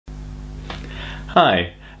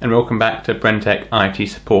Hi, and welcome back to BrenTeck IT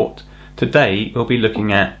Support. Today we'll be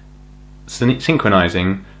looking at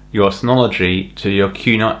synchronizing your Synology to your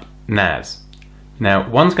Qnap NAS. Now,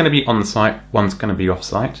 one's going to be on site, one's going to be off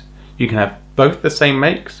site. You can have both the same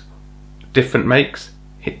makes, different makes,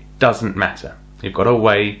 it doesn't matter. You've got a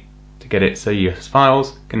way to get it so your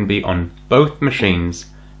files can be on both machines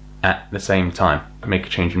at the same time. Make a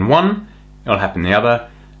change in one, it'll happen in the other,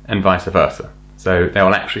 and vice versa. So they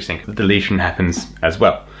will actually sync. The deletion happens as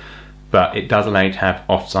well, but it does allow you to have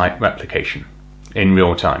off-site replication in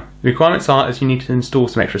real time. The requirements are as you need to install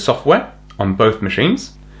some extra software on both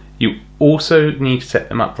machines. You also need to set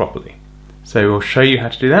them up properly. So we'll show you how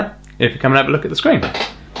to do that if you come and have a look at the screen.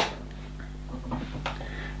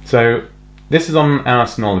 So this is on our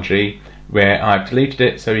Synology where I've deleted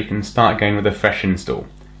it so we can start again with a fresh install.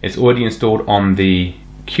 It's already installed on the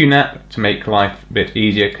Qnap to make life a bit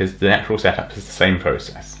easier because the actual setup is the same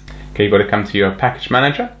process. Okay, you've got to come to your package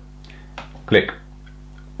manager, click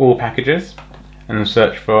all packages, and then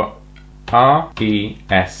search for Resilio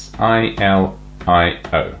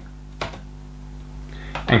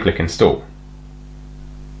and click install.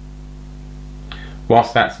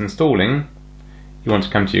 Whilst that's installing, you want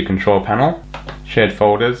to come to your control panel, shared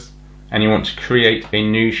folders, and you want to create a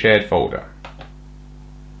new shared folder.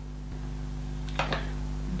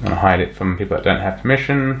 I'm going to hide it from people that don't have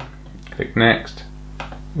permission. Click next.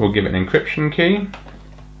 We'll give it an encryption key.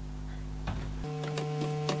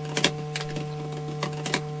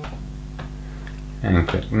 And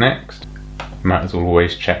click next. You might as well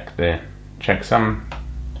always check the checksum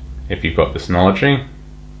if you've got the Synology.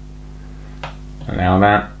 Allow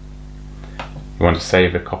that. You want to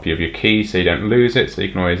save a copy of your key so you don't lose it, so you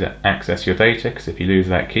can always access your data, because if you lose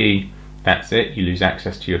that key, that's it, you lose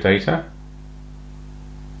access to your data.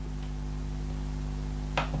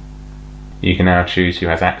 You can now choose who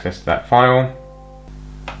has access to that file,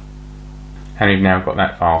 and you've now got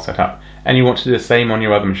that file set up, and you want to do the same on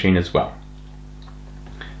your other machine as well.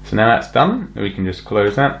 So now that's done, we can just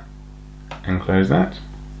close that and close that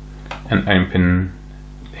and open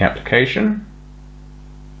the application.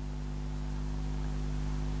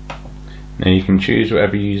 Now you can choose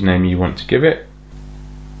whatever username you want to give it,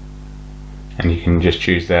 and you can just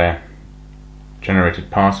choose their generated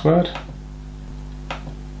password.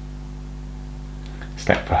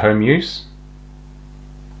 Select for home use.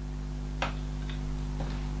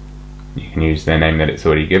 You can use their name that it's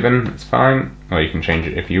already given, that's fine, or you can change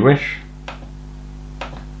it if you wish.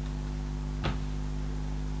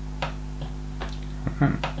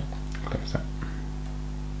 Close that.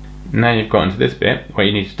 Now you've gotten to this bit, what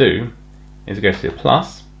you need to do is go to the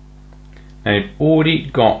plus. Now you've already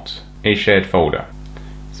got a shared folder,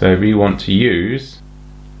 so we want to use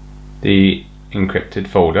the encrypted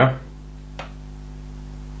folder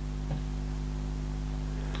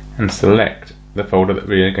and select the folder that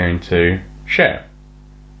we are going to share.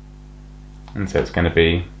 And so it's going to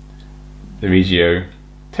be the Resilio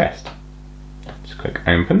test. Just click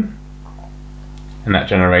open, and that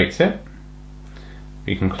generates it.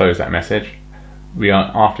 We can close that message. We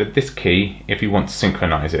are after this key if you want to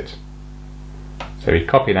synchronize it. So we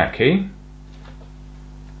copy that key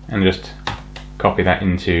and just copy that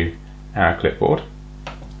into our clipboard,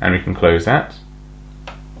 and we can close that,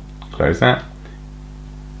 close that,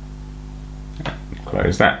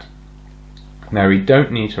 close that. Now we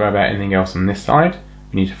don't need to worry about anything else on this side.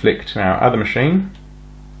 We need to flick to our other machine,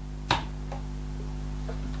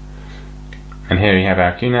 and here we have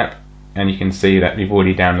our Qnap, and you can see that we've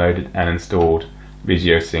already downloaded and installed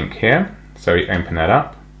Resilio Sync here. So we open that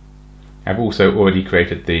up. I've also already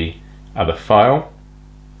created the other file,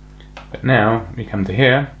 but now we come to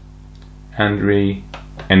here and we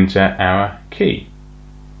enter our key,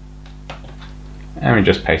 and we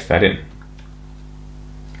just paste that in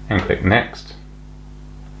and click next.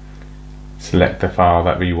 Select the file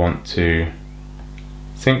that we want to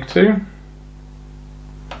sync to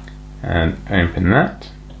and open that.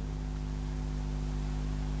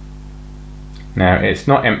 Now it's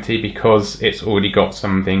not empty because it's already got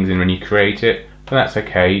some things in when you create it, but that's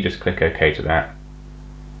okay, you just click OK to that.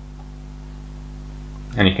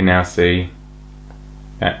 And you can now see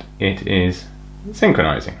that it is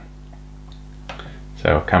synchronizing. So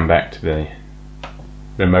I'll come back to the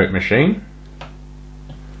remote machine,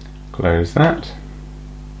 close that,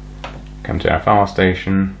 come to our file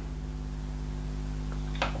station,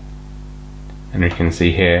 and we can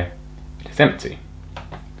see here it is empty.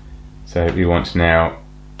 So we want to now,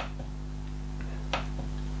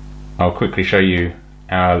 I'll quickly show you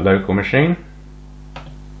our local machine,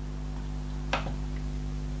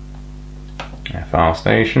 our file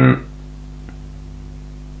station,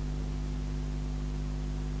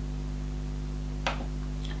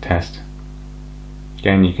 test.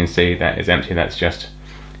 Again, you can see that is empty. That's just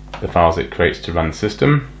the files it creates to run the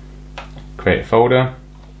system. Create a folder,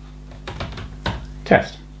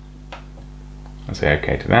 test. I'll say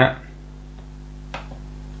OK to that.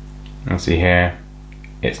 You'll see here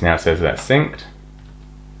it now says that's synced.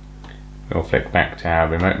 We'll flick back to our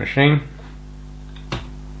remote machine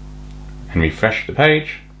and refresh the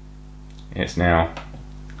page. It's now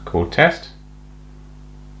called test.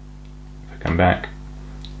 If I come back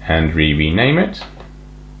and rename it,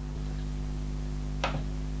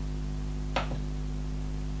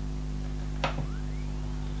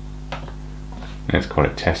 let's call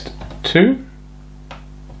it test 2.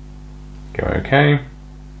 Go OK.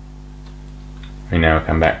 We now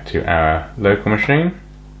come back to our local machine,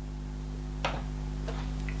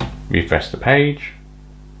 refresh the page.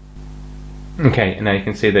 Okay, and now you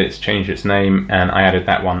can see that it's changed its name, and I added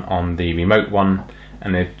that one on the remote one,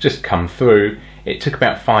 and they've just come through. It took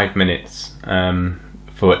about 5 minutes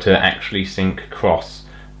for it to actually sync across,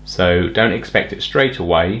 so don't expect it straight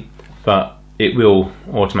away, but it will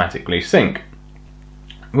automatically sync.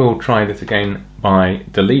 We'll try this again by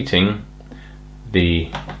deleting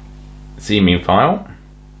the CME file.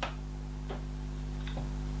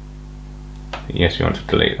 Yes, we want to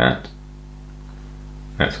delete that.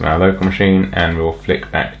 That's from our local machine, and we'll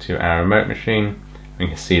flick back to our remote machine. We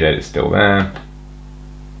can see that it's still there,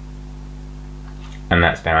 and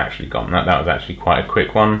that's now actually gone. That was actually quite a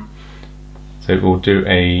quick one. So we'll do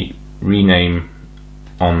a rename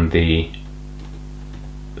on the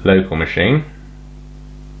local machine.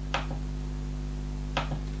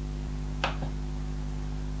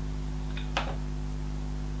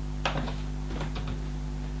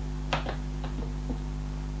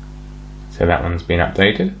 So that one's been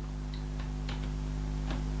updated.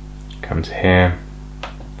 Come to here,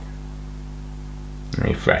 and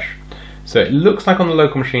refresh. So it looks like on the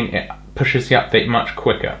local machine it pushes the update much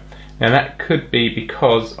quicker. Now that could be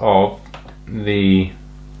because of the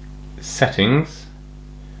settings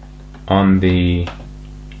on the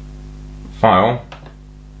file.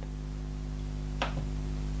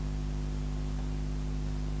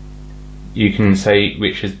 You can say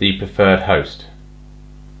which is the preferred host.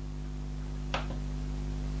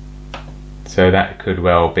 So that could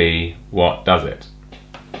well be what does it.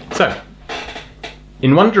 So,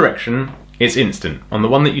 in one direction, it's instant. On the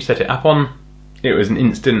one that you set it up on, it was an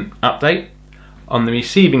instant update. On the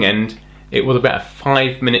receiving end, it was about a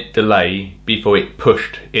 5-minute delay before it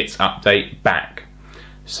pushed its update back.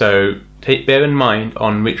 So bear in mind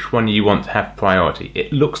on which one you want to have priority.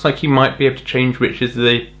 It looks like you might be able to change which is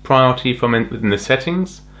the priority from within the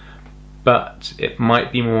settings, but it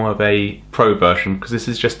might be more of a pro version because this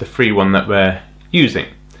is just the free one that we're using.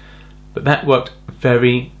 But that worked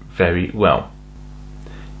very, very well.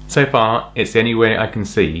 So far, it's the only way I can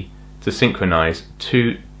see to synchronize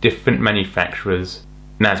 2 different manufacturers'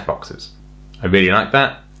 NAS boxes. I really like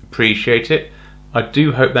that, appreciate it. I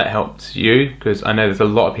do hope that helps you, because I know there's a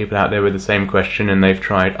lot of people out there with the same question and they've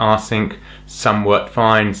tried rsync, some worked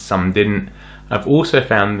fine, some didn't. I've also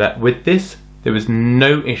found that with this, there was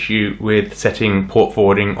no issue with setting port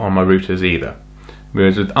forwarding on my routers either.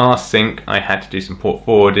 Whereas with rsync, I had to do some port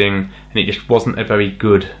forwarding and it just wasn't a very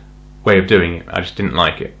good way of doing it. I just didn't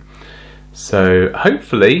like it. So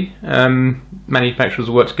hopefully manufacturers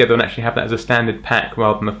will work together and actually have that as a standard pack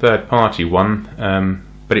rather than a third-party one.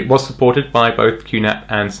 But it was supported by both Qnap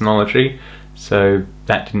and Synology, so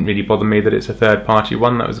that didn't really bother me that it's a third-party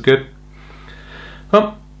one. That was good.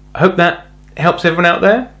 Well, I hope that helps everyone out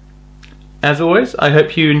there. As always, I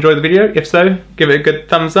hope you enjoyed the video. If so, give it a good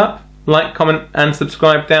thumbs up, like, comment and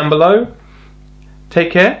subscribe down below.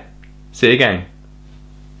 Take care. See you again.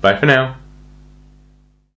 Bye for now.